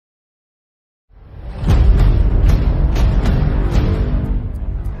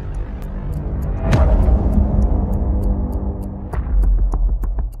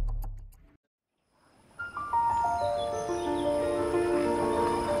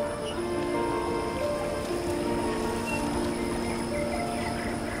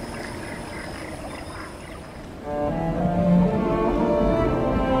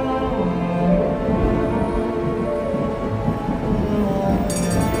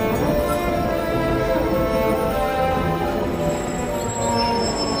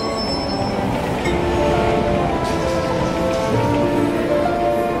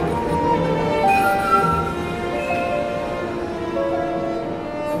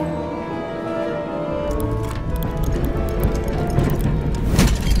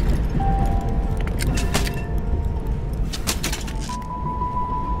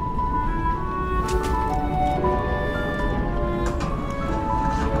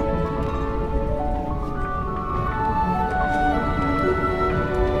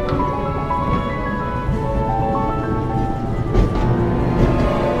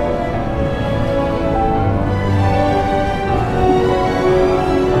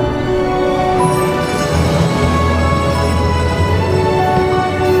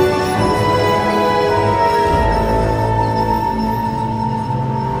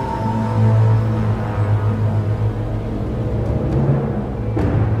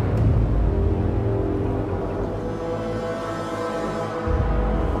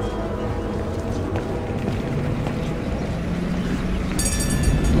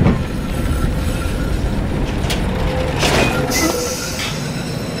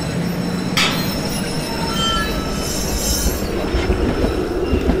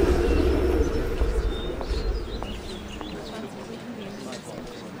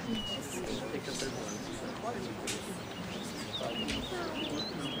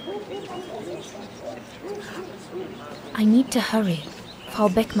I need to hurry. Frau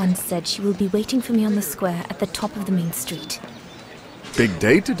Beckmann said she will be waiting for me on the square at the top of the main street. Big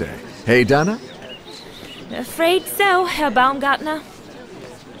day today. Hey, Dana? Afraid so, Herr Baumgartner.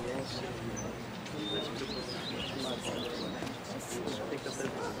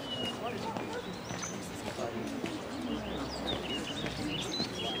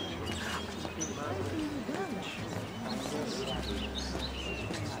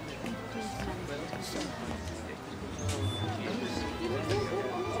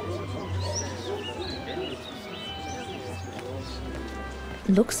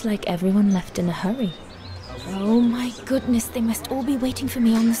 Looks like everyone left in a hurry. Oh my goodness, they must all be waiting for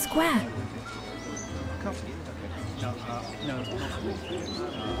me on the square.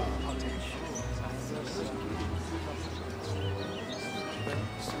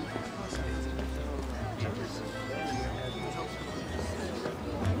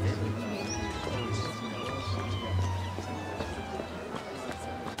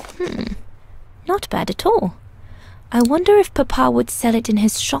 Not bad at all. I wonder if Papa would sell it in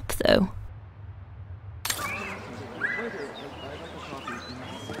his shop, though.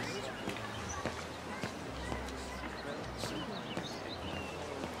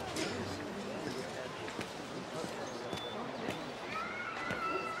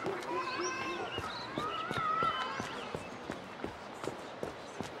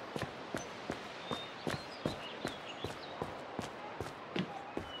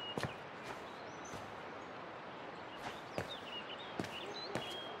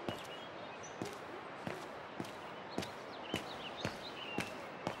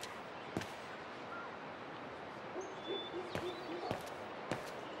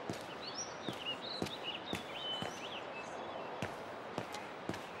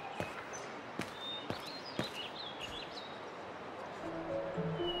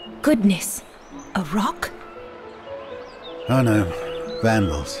 Goodness, a rock? Oh no,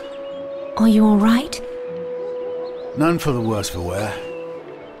 vandals. Are you all right? None for the worse for wear.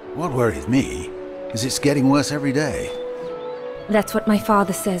 What worries me is it's getting worse every day. That's what my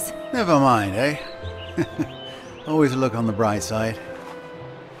father says. Never mind, eh? Always look on the bright side.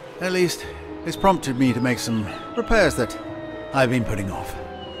 At least, it's prompted me to make some repairs that I've been putting off.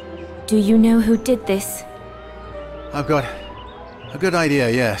 Do you know who did this? I've got a good idea,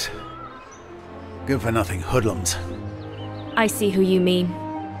 yes. Good-for-nothing hoodlums. I see who you mean.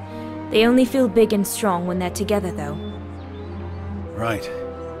 They only feel big and strong when they're together, though. Right.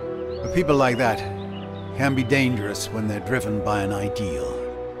 But people like that can be dangerous when they're driven by an ideal.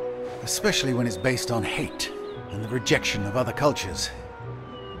 Especially when it's based on hate and the rejection of other cultures.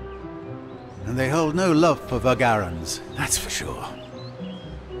 And they hold no love for Vagarans, that's for sure.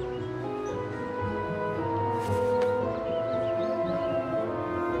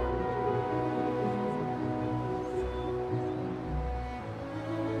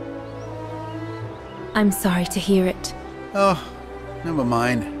 I'm sorry to hear it. Oh, never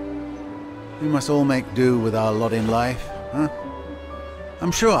mind. We must all make do with our lot in life, huh?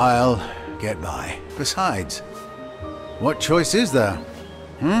 I'm sure I'll get by. Besides, what choice is there?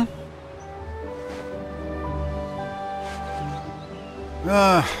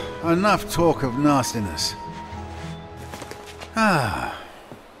 Enough talk of nastiness. I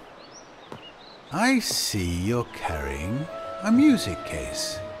see you're carrying a music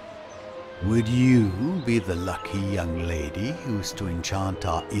case. Would you be the lucky young lady who's to enchant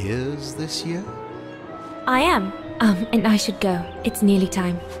our ears this year? I am. And I should go. It's nearly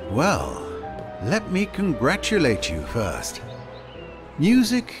time. Well, let me congratulate you first.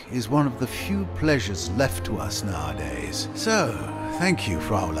 Music is one of the few pleasures left to us nowadays. So, thank you,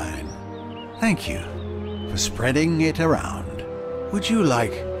 Fraulein. Thank you for spreading it around. Would you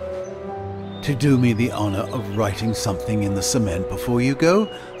like to do me the honor of writing something in the cement before you go?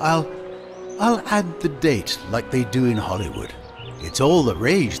 I'll add the date like they do in Hollywood. It's all the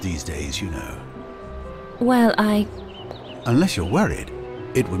rage these days, you know. Well, Unless you're worried,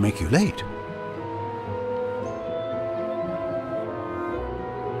 it would make you late.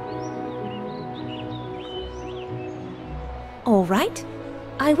 All right.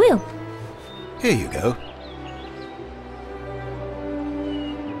 I will. Here you go.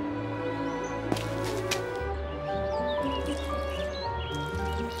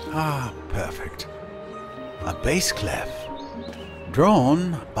 Ah, perfect. A bass clef,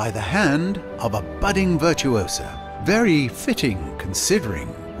 drawn by the hand of a budding virtuosa. Very fitting, considering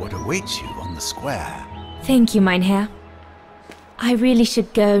what awaits you on the square. Thank you, mein Herr. I really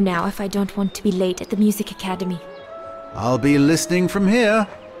should go now if I don't want to be late at the music academy. I'll be listening from here.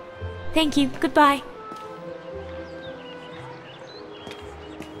 Thank you. Goodbye.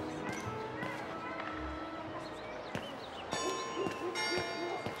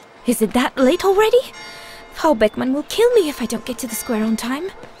 Is it that late already? Frau Beckmann will kill me if I don't get to the square on time.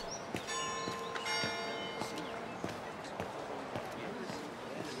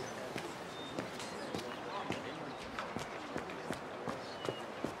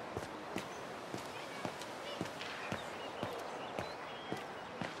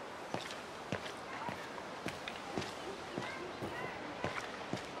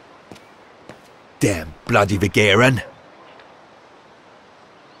 Damn bloody Vigeran.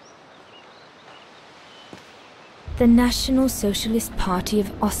 The National Socialist Party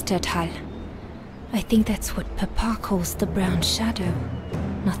of Ostertal. I think that's what Papa calls the Brown Shadow.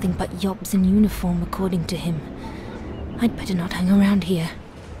 Nothing but yobs in uniform, according to him. I'd better not hang around here.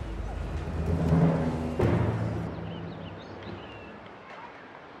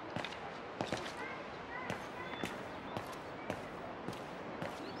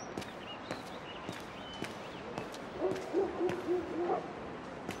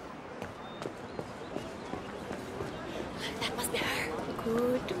 That must be her.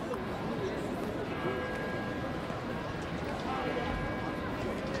 Good.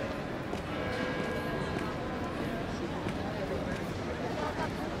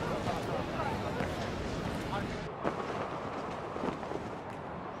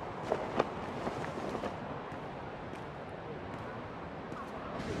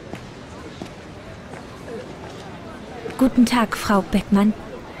 Guten Tag, Frau Beckmann.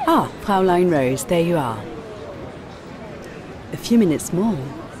 Ah, Fräulein Rose, there you are. A few minutes more,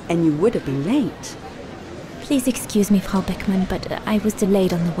 and you would have been late. Please excuse me, Frau Beckmann, but I was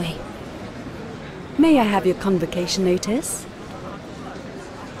delayed on the way. May I have your convocation notice?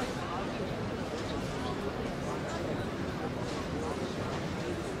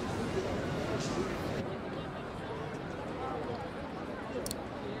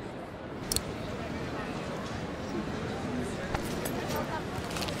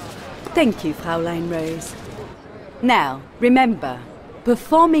 Thank you, Fräulein Rose. Now, remember,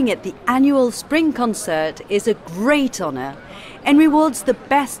 performing at the annual spring concert is a great honor and rewards the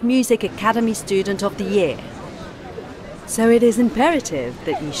best Music Academy student of the year. So it is imperative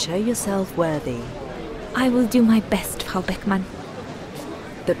that you show yourself worthy. I will do my best, Frau Beckmann.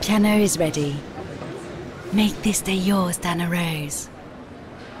 The piano is ready. Make this day yours, Dana Rouse.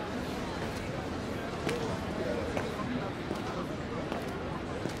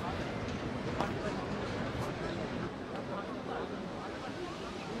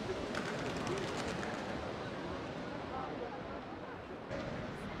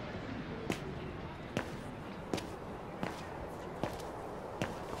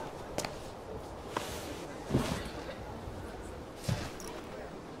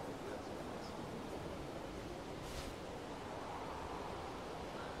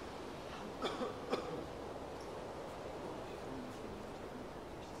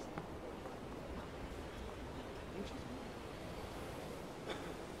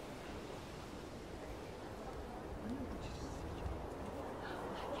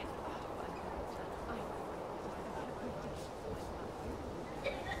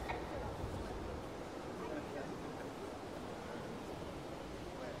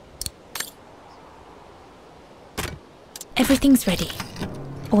 Everything's ready.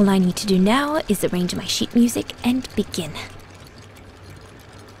 All I need to do now is arrange my sheet music and begin.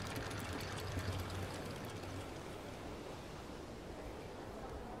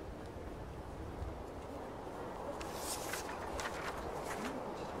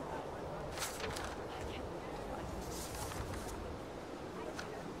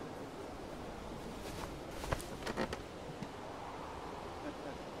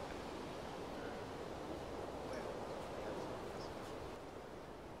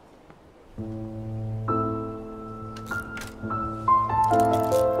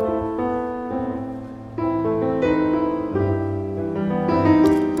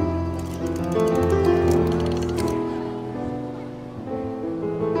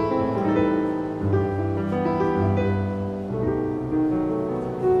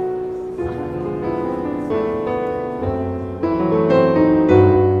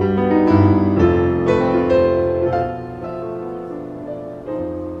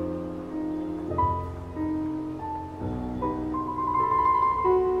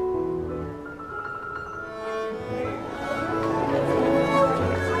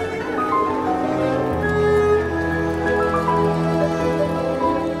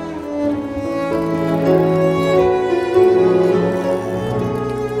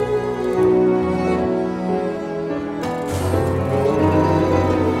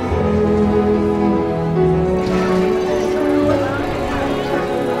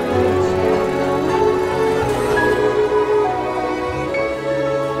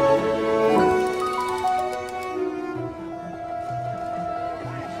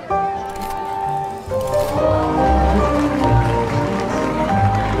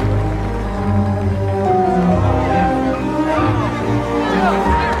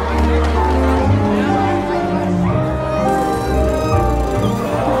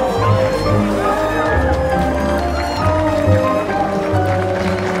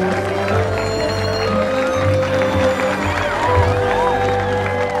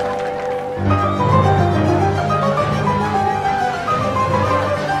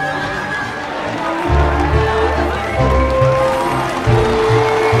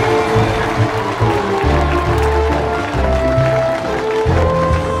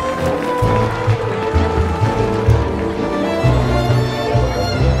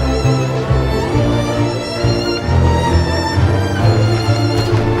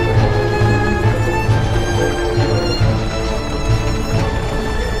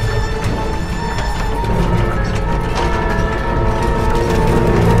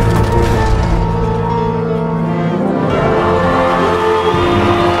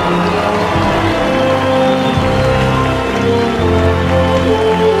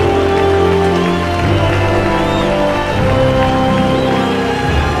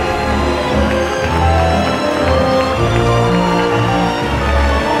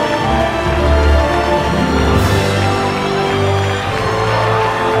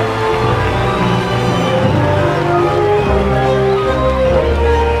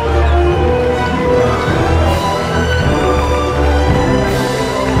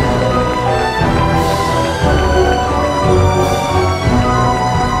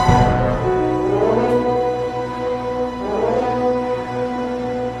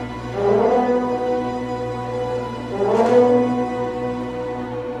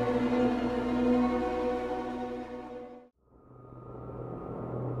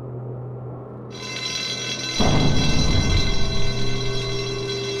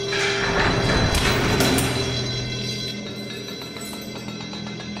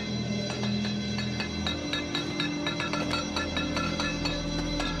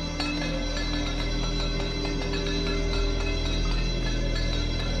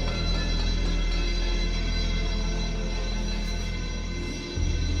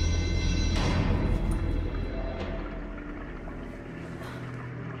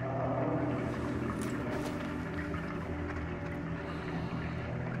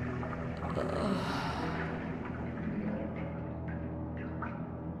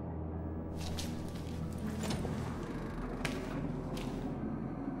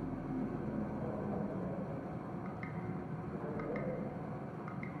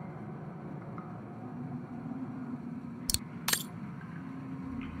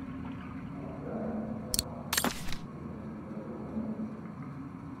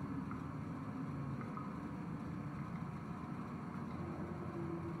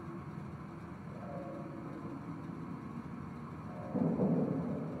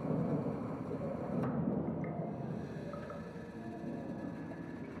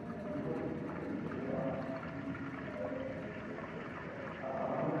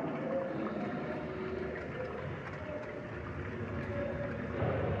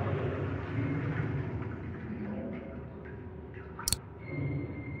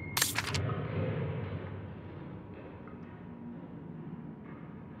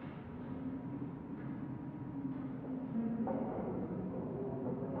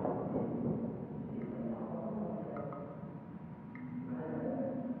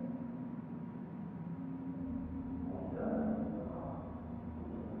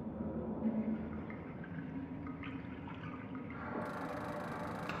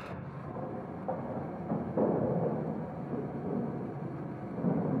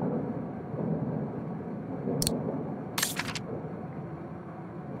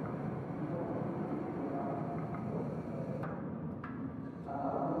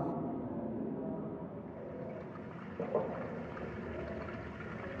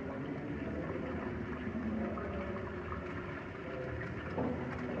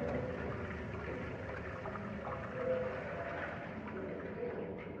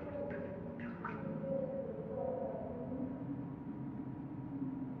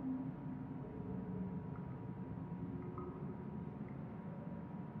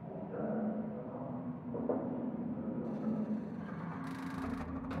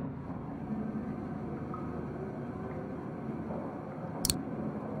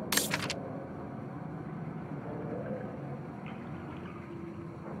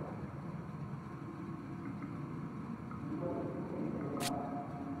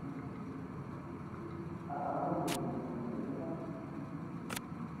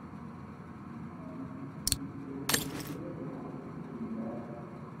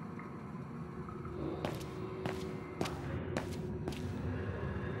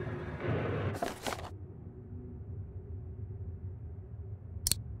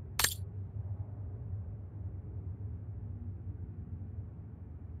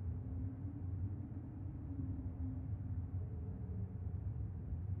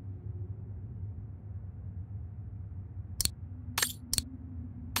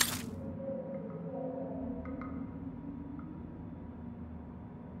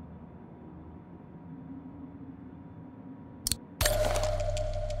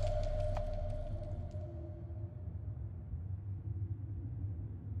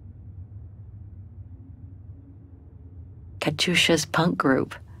 Katyusha's punk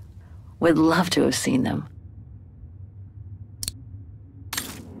group. Would love to have seen them.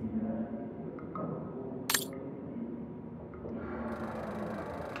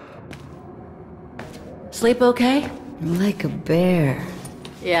 Sleep okay? Like a bear.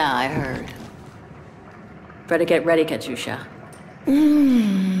 Yeah, I heard. Better get ready, Katyusha.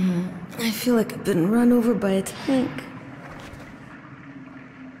 I feel like I've been run over by a tank.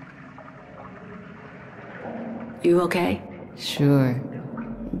 You okay? Sure.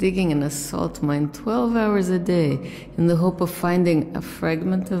 Digging an assault mine 12 hours a day in the hope of finding a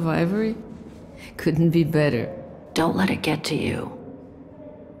fragment of ivory? Couldn't be better. Don't let it get to you.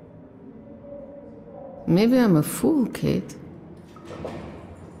 Maybe I'm a fool, Kate.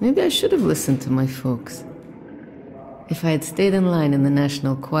 Maybe I should have listened to my folks. If I had stayed in line in the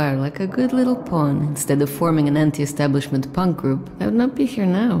National Choir like a good little pawn, instead of forming an anti-establishment punk group, I would not be here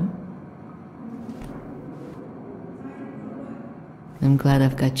now. I'm glad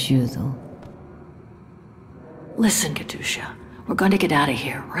I've got you, though. Listen, Katyusha, we're going to get out of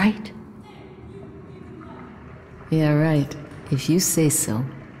here, right? Yeah, right. If you say so.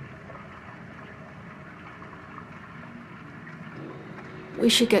 We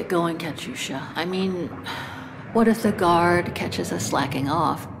should get going, Katyusha. I mean, what if the guard catches us slacking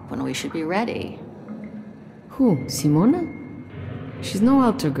off when we should be ready? Who, Simona? She's no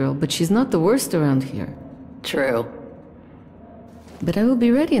altar girl, but she's not the worst around here. True. But I will be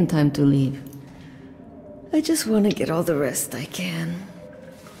ready in time to leave. I just want to get all the rest I can.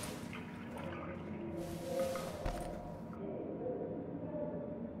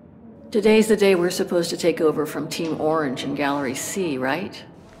 Today's the day we're supposed to take over from Team Orange in Gallery C, right?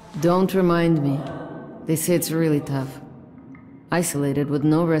 Don't remind me. They say it's really tough. Isolated with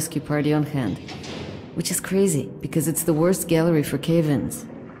no rescue party on hand. Which is crazy, because it's the worst gallery for cave-ins.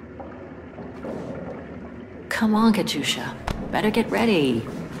 Come on, Katyusha. Better get ready.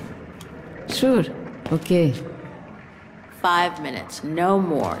 Sure. Okay. 5 minutes, no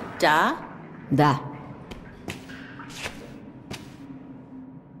more. Da? Da.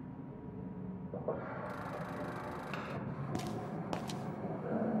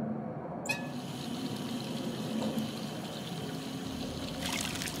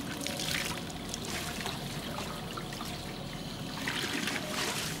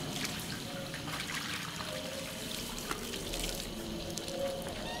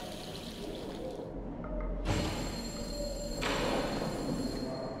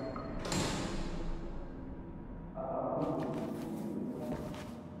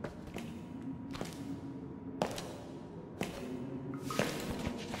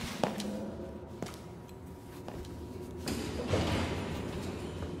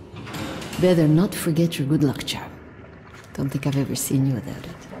 Better not forget your good luck charm. Don't think I've ever seen you without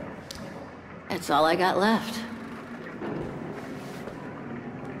it. It's all I got left.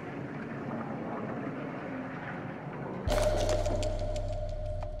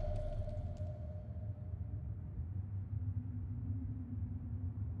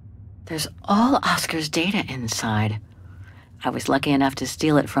 There's all Oscar's data inside. I was lucky enough to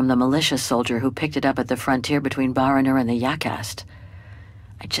steal it from the militia soldier who picked it up at the frontier between Baranur and the Yakast.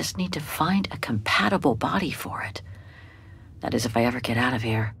 I just need to find a compatible body for it. That is, if I ever get out of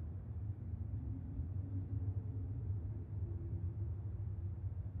here.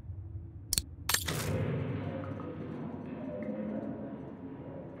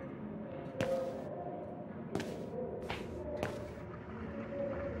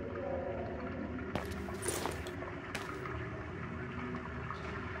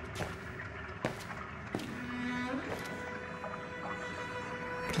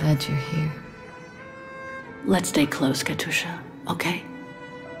 Glad you're here. Let's stay close, Katusha, okay?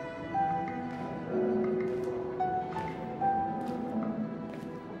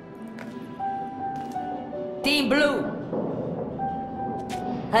 Team Blue!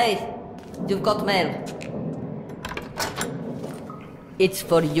 Hey, you've got mail. It's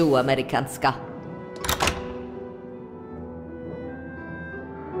for you, Amerikanska.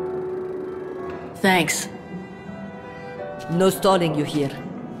 Thanks. No stalling you here.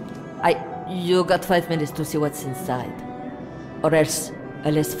 You got 5 minutes to see what's inside. Or else,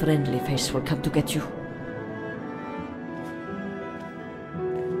 a less friendly face will come to get you.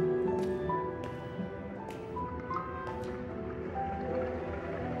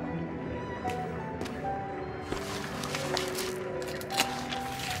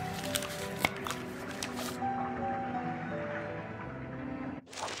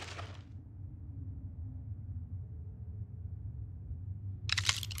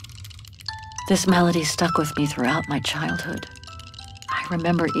 This melody stuck with me throughout my childhood. I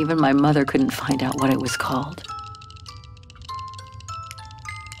remember even my mother couldn't find out what it was called.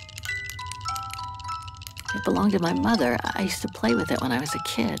 It belonged to my mother. I used to play with it when I was a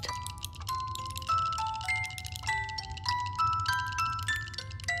kid.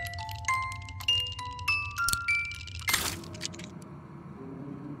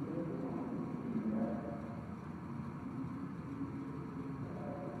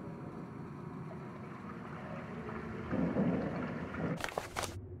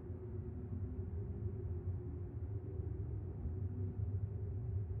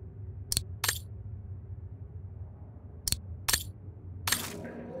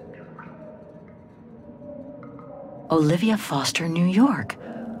 Olivia Foster, New York.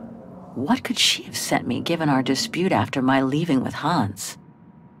 What could she have sent me given our dispute after my leaving with Hans?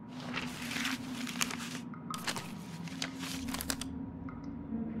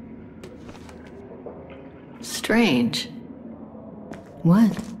 Strange.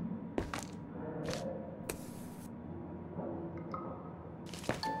 What?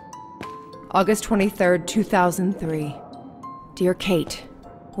 August 23rd, 2003. Dear Kate,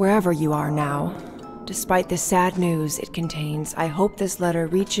 wherever you are now, despite the sad news it contains, I hope this letter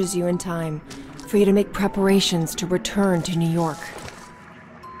reaches you in time for you to make preparations to return to New York.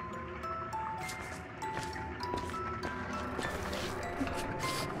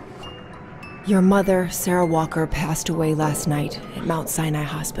 Your mother, Sarah Walker, passed away last night at Mount Sinai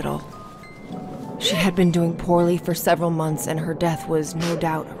Hospital. She had been doing poorly for several months, and her death was no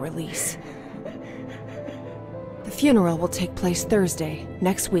doubt a release. The funeral will take place Thursday,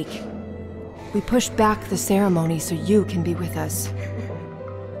 next week. We pushed back the ceremony so you can be with us.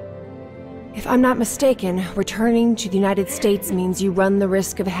 If I'm not mistaken, returning to the United States means you run the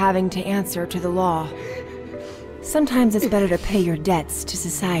risk of having to answer to the law. Sometimes it's better to pay your debts to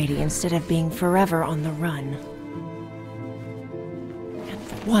society instead of being forever on the run. And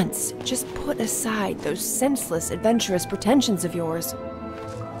for once, just put aside those senseless, adventurous pretensions of yours.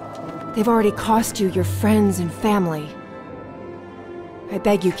 They've already cost you your friends and family. I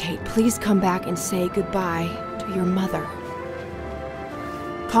beg you, Kate, please come back and say goodbye to your mother.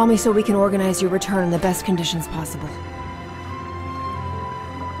 Call me so we can organize your return in the best conditions possible.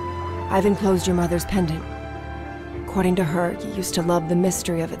 I've enclosed your mother's pendant. According to her, you used to love the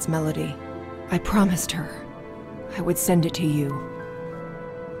mystery of its melody. I promised her I would send it to you.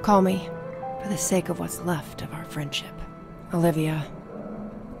 Call me for the sake of what's left of our friendship. Olivia,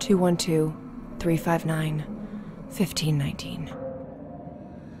 212-359-1519.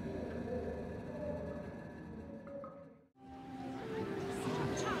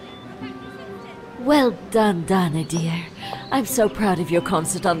 Well done, Dana, dear. I'm so proud of your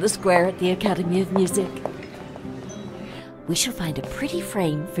concert on the square at the Academy of Music. We shall find a pretty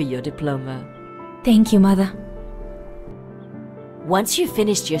frame for your diploma. Thank you, Mother. Once you've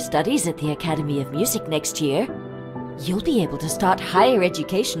finished your studies at the Academy of Music next year, you'll be able to start higher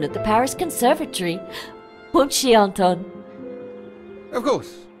education at the Paris Conservatory. Won't she, Anton? Of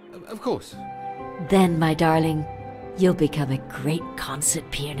course. Of course. Then, my darling, you'll become a great concert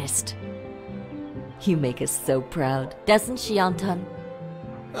pianist. You make us so proud, doesn't she, Anton?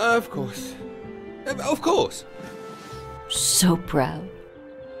 Of course. Of course. So proud.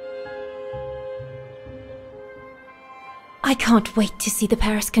 I can't wait to see the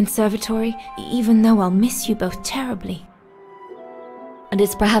Paris Conservatory, even though I'll miss you both terribly. And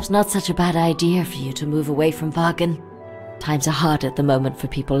it's perhaps not such a bad idea for you to move away from Wagen. Times are hard at the moment for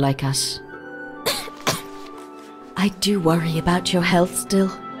people like us. I do worry about your health still.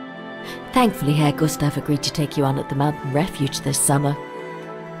 Thankfully, Herr Gustav agreed to take you on at the mountain refuge this summer.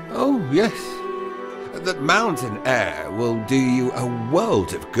 Oh, yes. The mountain air will do you a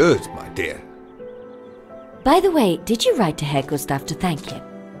world of good, my dear. By the way, did you write to Herr Gustav to thank him?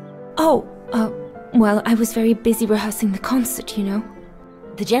 Oh, well, I was very busy rehearsing the concert, you know.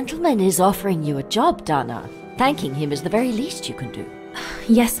 The gentleman is offering you a job, Dana. Thanking him is the very least you can do.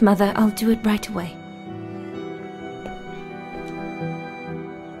 Yes, Mother, I'll do it right away.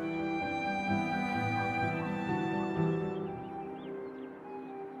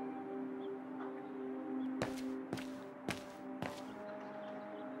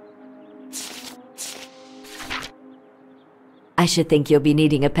 I should think you'll be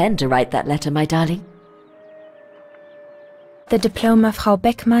needing a pen to write that letter, my darling. The diploma Frau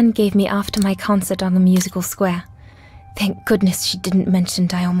Beckmann gave me after my concert on the musical square. Thank goodness she didn't mention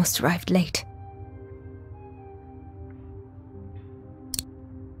I almost arrived late.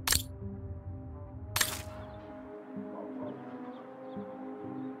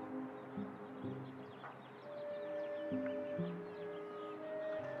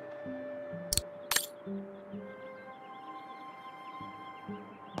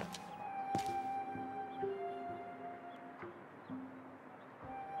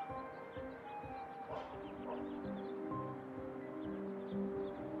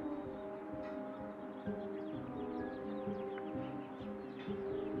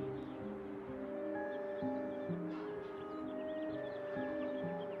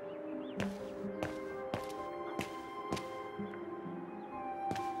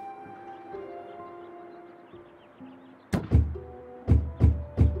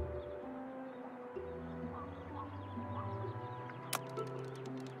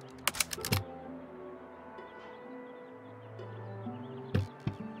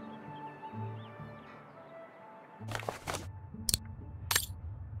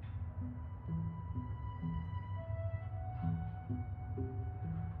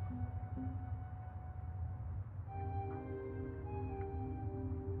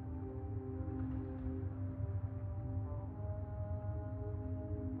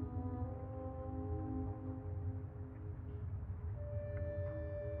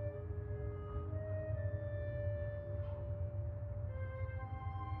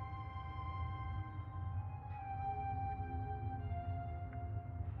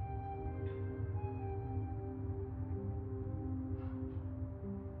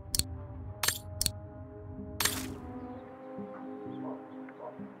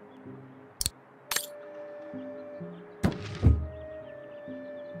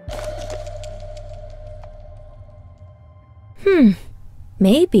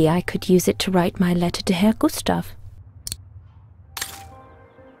 Maybe I could use it to write my letter to Herr Gustav.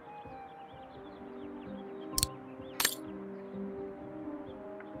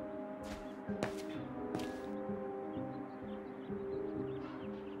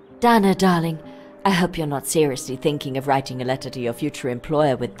 Dana, darling, I hope you're not seriously thinking of writing a letter to your future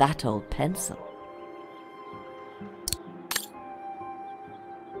employer with that old pencil.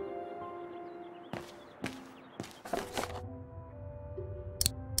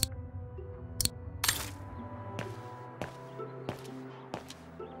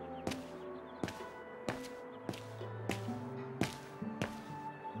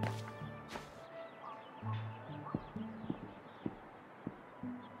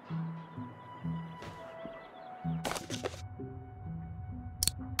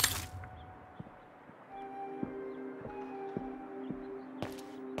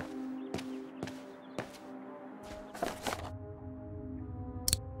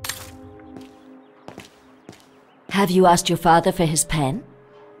 Have you asked your father for his pen?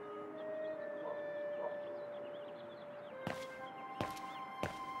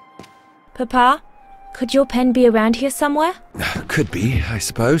 Papa, could your pen be around here somewhere? Could be, I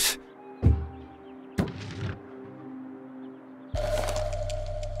suppose.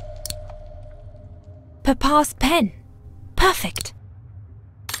 Papa's pen. Perfect.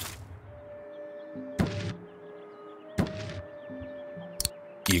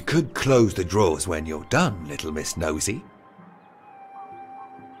 You could close the drawers when you're done, little Miss Nosy.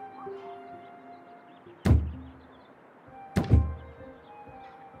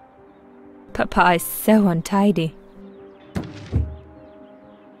 Papa is so untidy.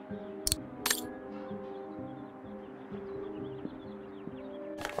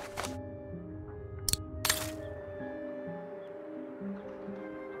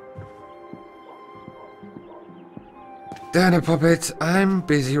 Dana Puppet, I'm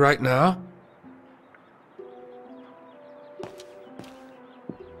busy right now.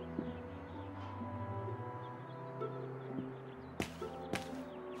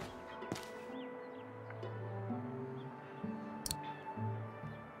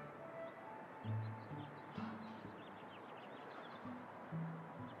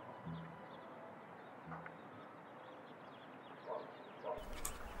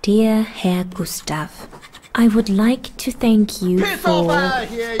 Dear Herr Gustav, I would like to thank you Piss for... off out of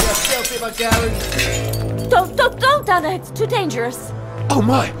here, you filthy Bulgarian! Don't, Dana, it's too dangerous. Oh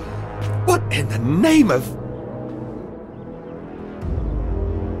my! What in the name of...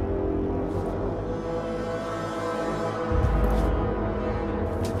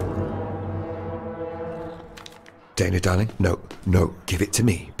 Dana, darling, no, give it to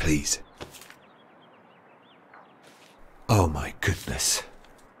me, please. Oh my goodness.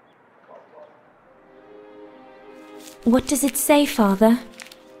 What does it say, Father?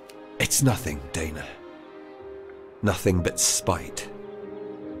 It's nothing, Dana. Nothing but spite.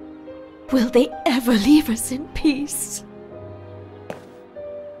 Will they ever leave us in peace?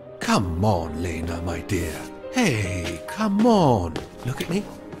 Come on, Lena, my dear. Hey, come on. Look at me.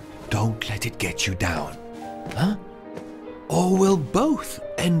 Don't let it get you down. Huh? Or we'll both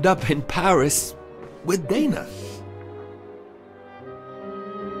end up in Paris with Dana.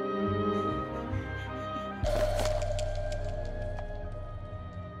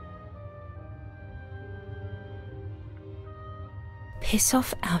 Piss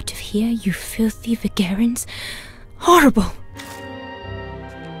off out of here, you filthy Vagarans. Horrible!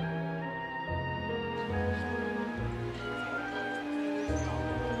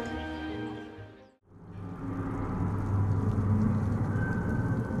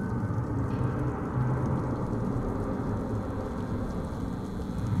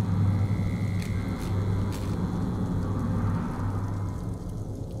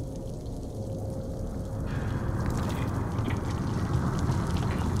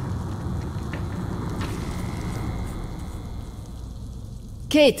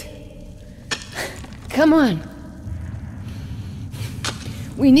 Kate! Come on!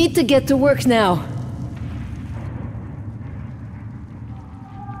 We need to get to work now!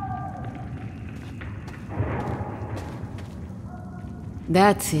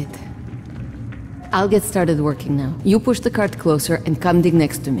 That's it. I'll get started working now. You push the cart closer and come dig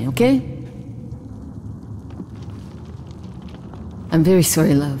next to me, okay? I'm very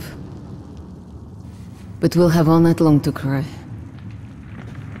sorry, love. But we'll have all night long to cry.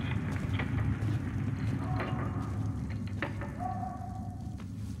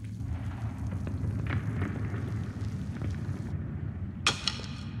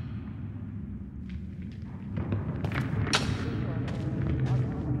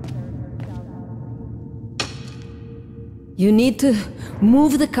 You need to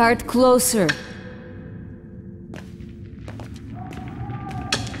move the cart closer.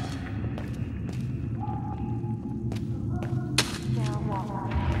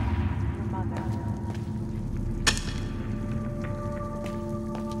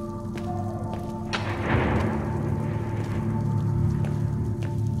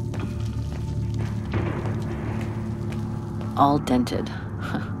 All dented.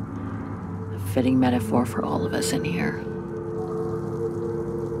 A fitting metaphor for all of us in here.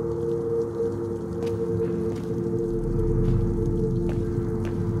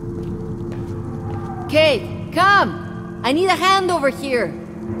 Kate, come! I need a hand over here!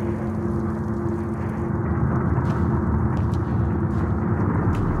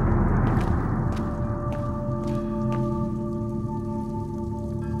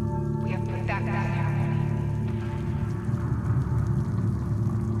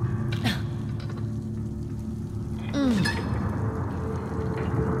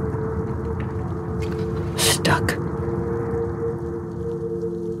 Stuck.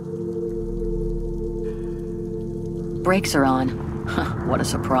 Brakes are on. What a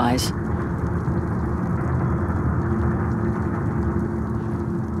surprise. So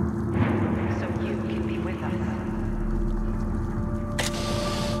you can be with us.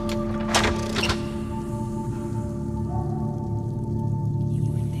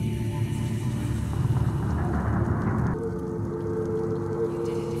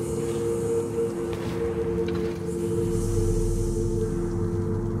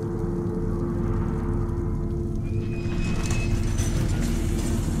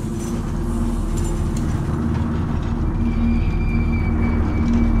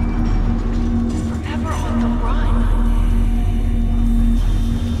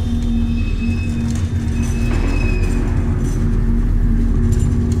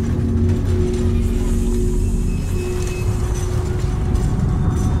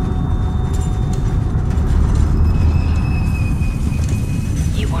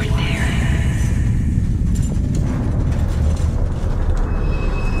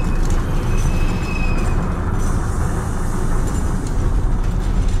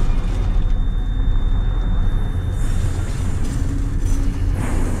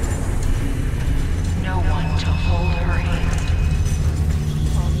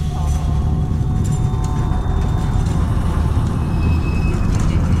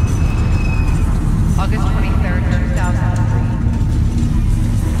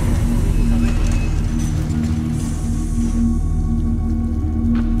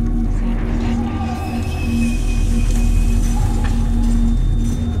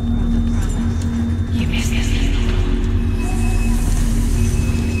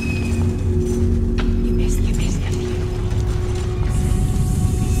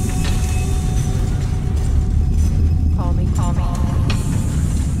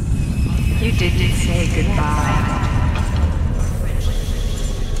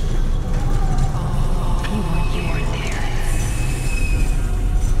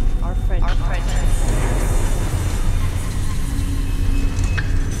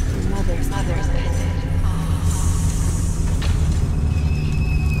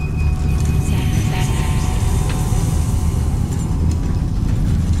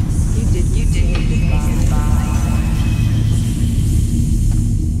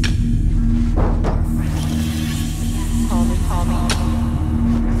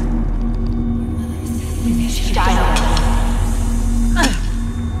 She died.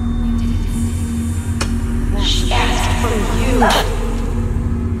 She asked for you.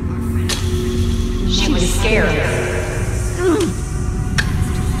 She was scared.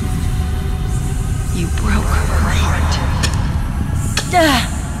 You broke her heart.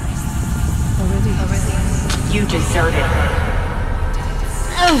 Already. You deserted her.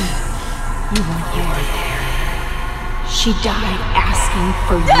 You weren't there. She died asking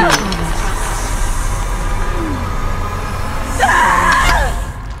for you.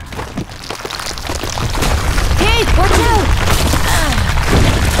 Hey, watch out!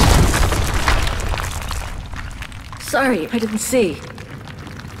 Sorry, I didn't see.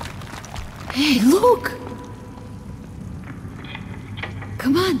 Hey, look!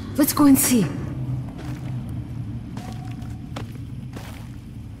 Come on, let's go and see.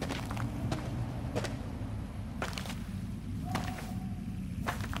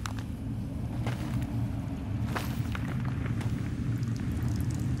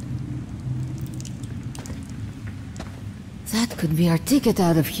 That could be our ticket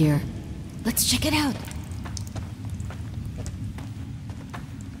out of here. Let's check it out.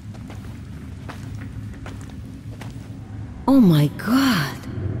 Oh my god!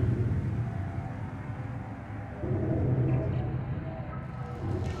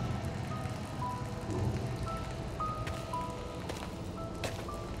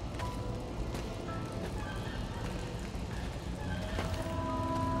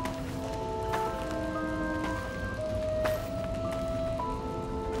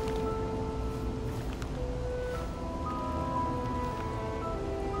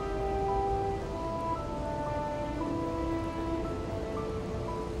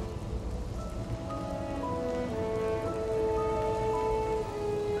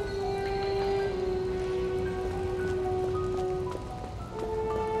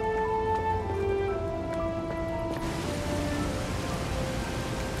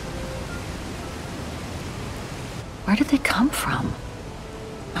 Where did they come from?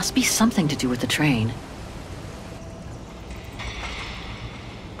 Must be something to do with the train.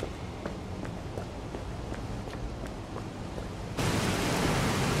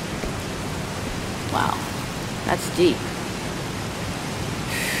 Wow, that's deep.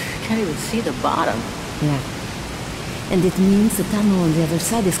 Can't even see the bottom. Yeah. And it means the tunnel on the other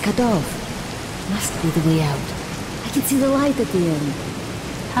side is cut off. Must be the way out. I can see the light at the end.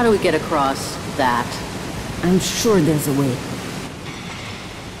 How do we get across that? I'm sure there's a way.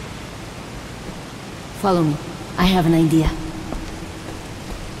 Follow me. I have an idea.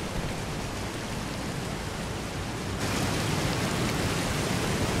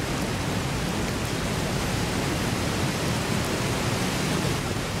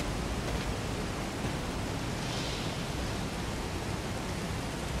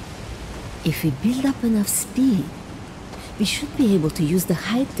 If we build up enough speed, we should be able to use the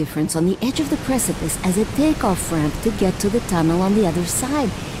height difference on the edge of the precipice as a takeoff ramp to get to the tunnel on the other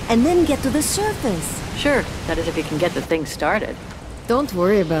side, and then get to the surface. Sure, that is if you can get the thing started. Don't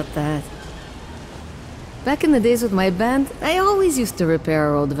worry about that. Back in the days with my band, I always used to repair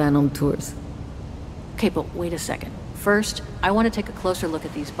our old van on tours. Okay, but wait a second. First, I want to take a closer look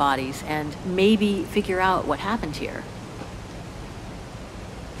at these bodies and maybe figure out what happened here.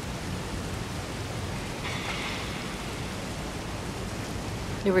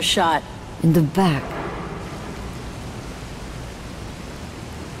 They were shot. In the back.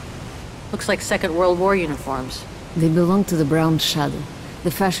 Looks like Second World War uniforms. They belong to the Brown Shadow,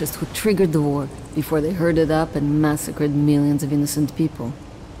 the fascists who triggered the war before they herded up and massacred millions of innocent people.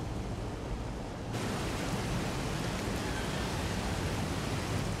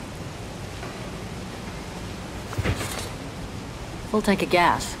 Full tank of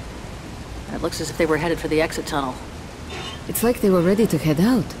gas. And it looks as if they were headed for the exit tunnel. It's like they were ready to head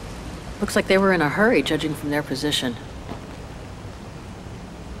out. Looks like they were in a hurry, judging from their position.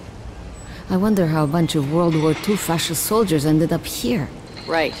 I wonder how a bunch of World War II fascist soldiers ended up here.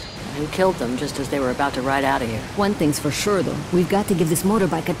 Right. And who killed them just as they were about to ride out of here. One thing's for sure, though. We've got to give this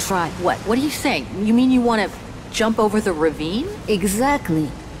motorbike a try. What? What are you saying? You mean you want to jump over the ravine? Exactly.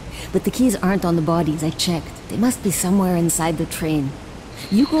 But the keys aren't on the bodies, I checked. They must be somewhere inside the train.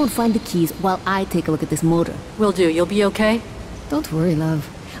 You go and find the keys while I take a look at this motor. Will do. You'll be okay? Don't worry, love.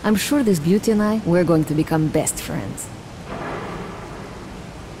 I'm sure this beauty and I, we're going to become best friends.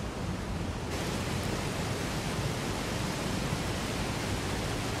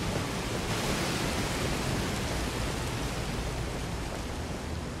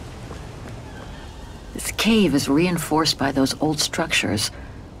 This cave is reinforced by those old structures.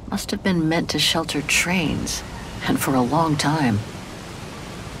 Must have been meant to shelter trains. And for a long time.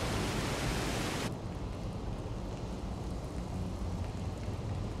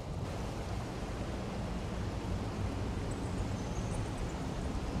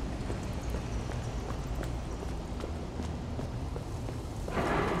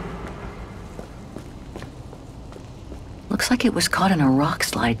 Looks like it was caught in a rock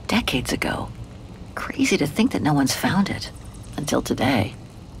slide decades ago. Crazy to think that no one's found it. Until today.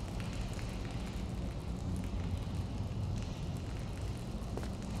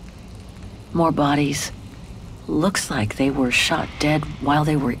 More bodies. Looks like they were shot dead while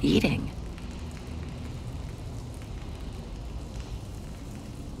they were eating.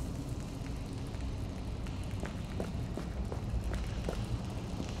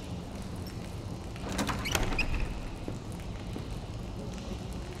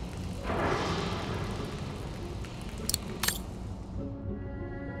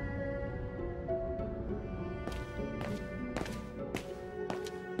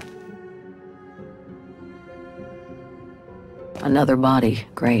 Another body.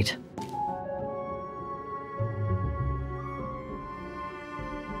 Great.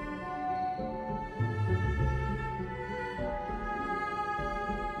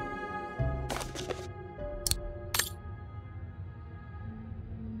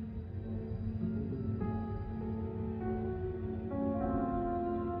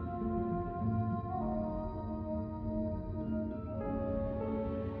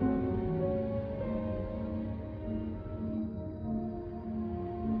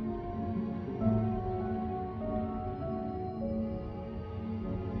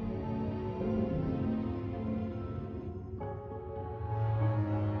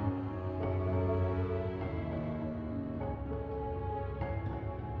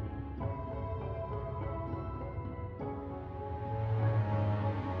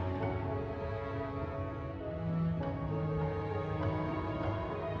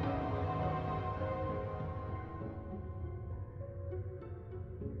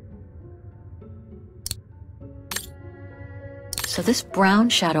 So this brown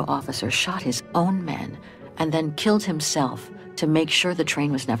shadow officer shot his own men and then killed himself to make sure the train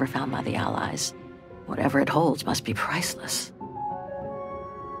was never found by the Allies. Whatever it holds must be priceless.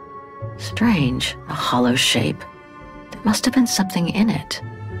 Strange, a hollow shape. There must have been something in it.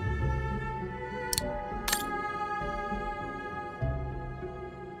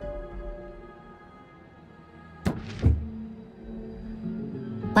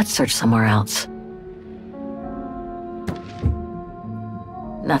 Let's search somewhere else.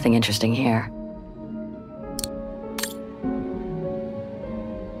 Nothing interesting here.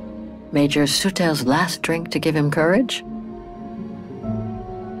 Major Sutel's last drink to give him courage?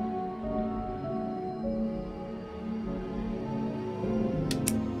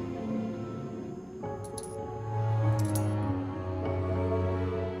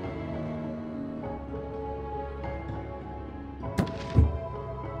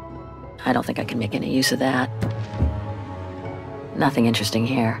 I don't think I can make any use of that. Nothing interesting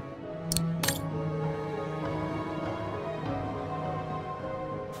here.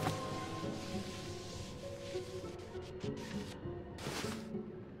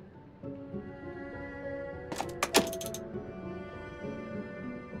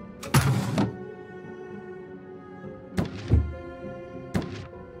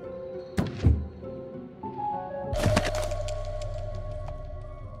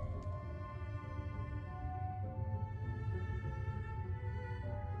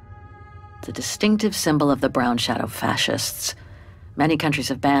 The distinctive symbol of the brown shadow fascists. Many countries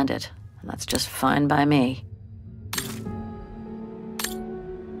have banned it, and that's just fine by me.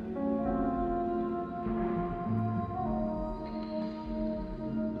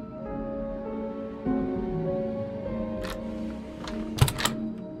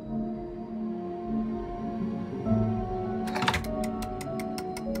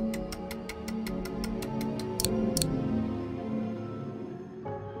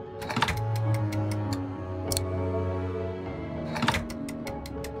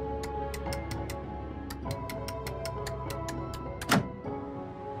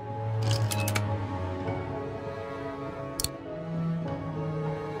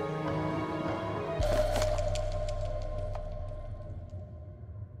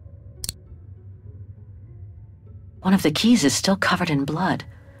 One of the keys is still covered in blood.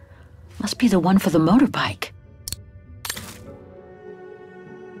 Must be the one for the motorbike.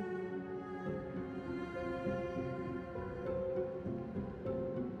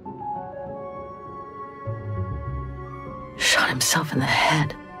 Shot himself in the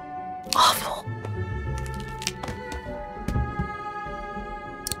head. Awful.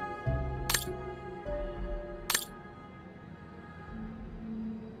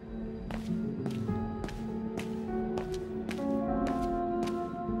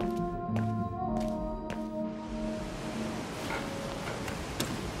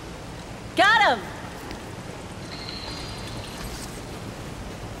 Got him!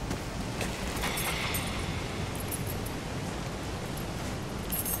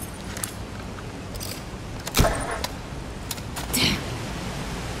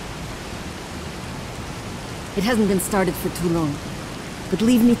 It hasn't been started for too long. But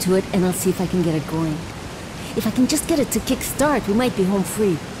leave me to it and I'll see if I can get it going. If I can just get it to kick-start, we might be home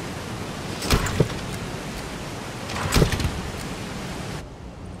free.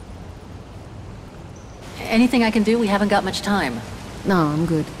 Anything I can do? We haven't got much time. No, I'm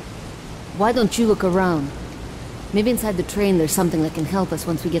good. Why don't you look around? Maybe inside the train there's something that can help us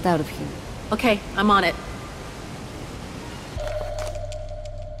once we get out of here. Okay, I'm on it.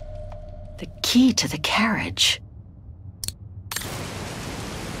 The key to the carriage.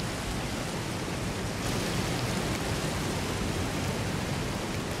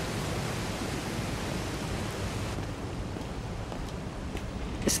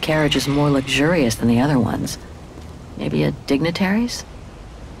 This carriage is more luxurious than the other ones. Maybe a dignitary's?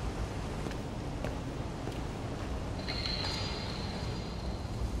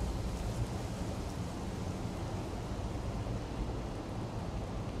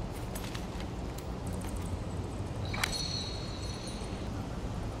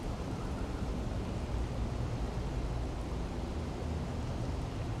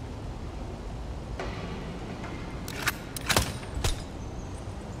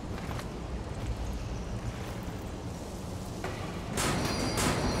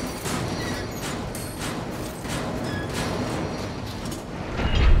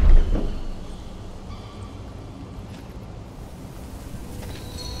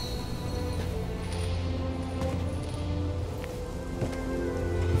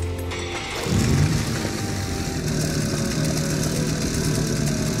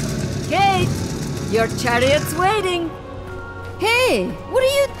 Your chariot's waiting! Hey, what are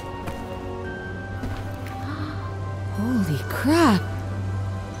you... Holy crap!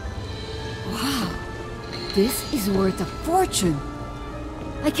 Wow, this is worth a fortune!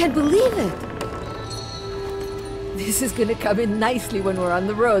 I can't believe it! This is gonna come in nicely when we're on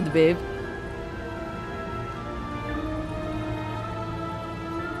the road, babe.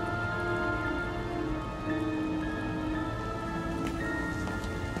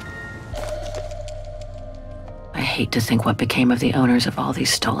 I hate to think what became of the owners of all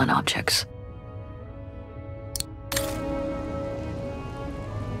these stolen objects.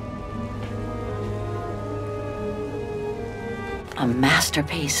 A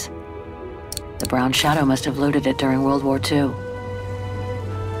masterpiece. The Brown Shadow must have looted it during World War II.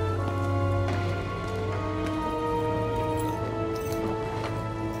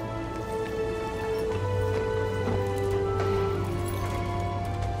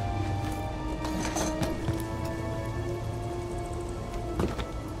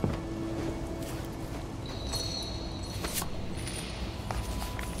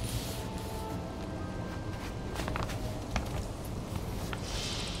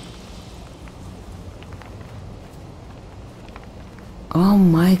 Oh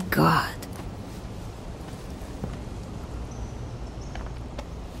my god.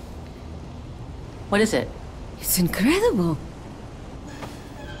 What is it? It's incredible.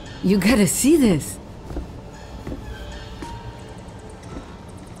 You gotta see this.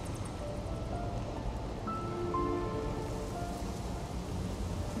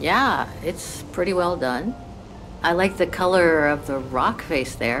 Yeah, it's pretty well done. I like the color of the rock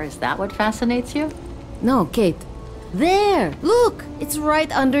face there. Is that what fascinates you? No, Kate. There! Look! It's right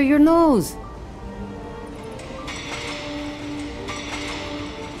under your nose.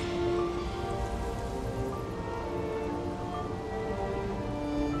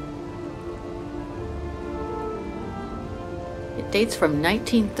 It dates from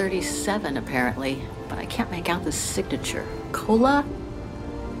 1937, apparently, but I can't make out the signature. Kola?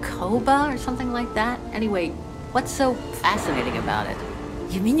 Koba or something like that? Anyway, what's so fascinating about it?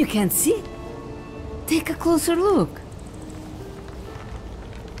 You mean you can't see? Take a closer look.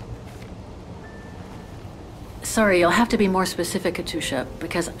 Sorry, you'll have to be more specific, Katusha,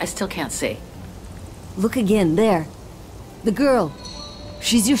 because I still can't see. Look again, there. The girl.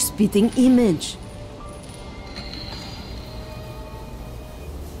 She's your spitting image.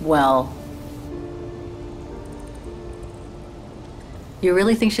 Well... You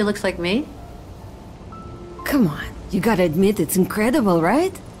really think she looks like me? Come on, you gotta admit it's incredible,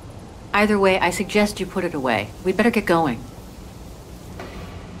 right? Either way, I suggest you put it away. We'd better get going.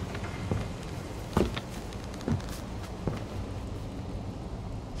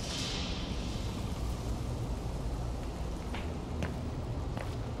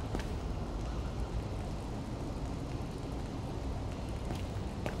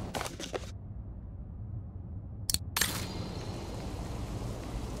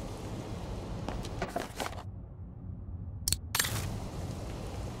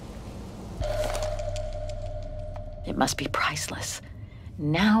 It must be priceless.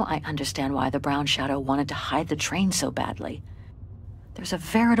 Now I understand why the Brown Shadow wanted to hide the train so badly. There's a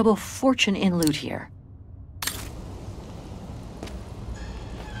veritable fortune in loot here.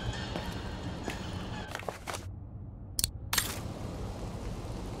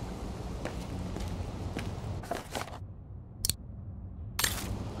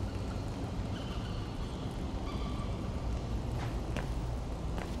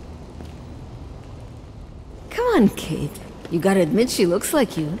 Come on, Kate. You gotta admit she looks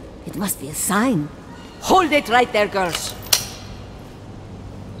like you. It must be a sign. Hold it right there, girls.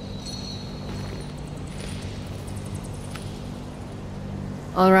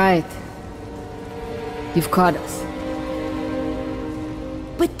 All right. You've caught us.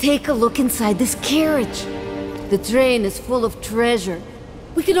 But take a look inside this carriage. The train is full of treasure.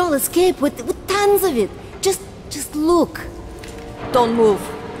 We could all escape with tons of it. Just look. Don't move.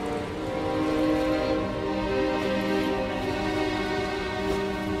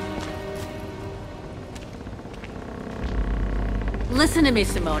 Listen to me,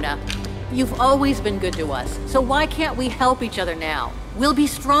 Simona. You've always been good to us, so why can't we help each other now? We'll be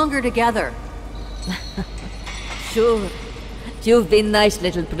stronger together. Sure. You've been nice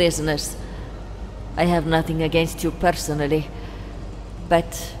little prisoners. I have nothing against you personally.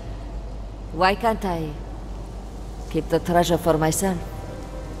 But why can't I keep the treasure for myself?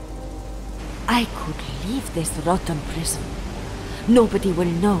 I could leave this rotten prison. Nobody will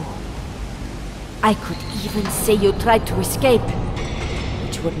know. I could even say you tried to escape,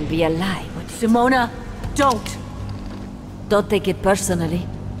 which wouldn't be a lie, would it? Simona, don't! Don't take it personally.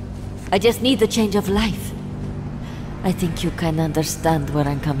 I just need a change of life. I think you can understand where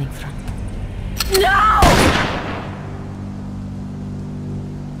I'm coming from. No!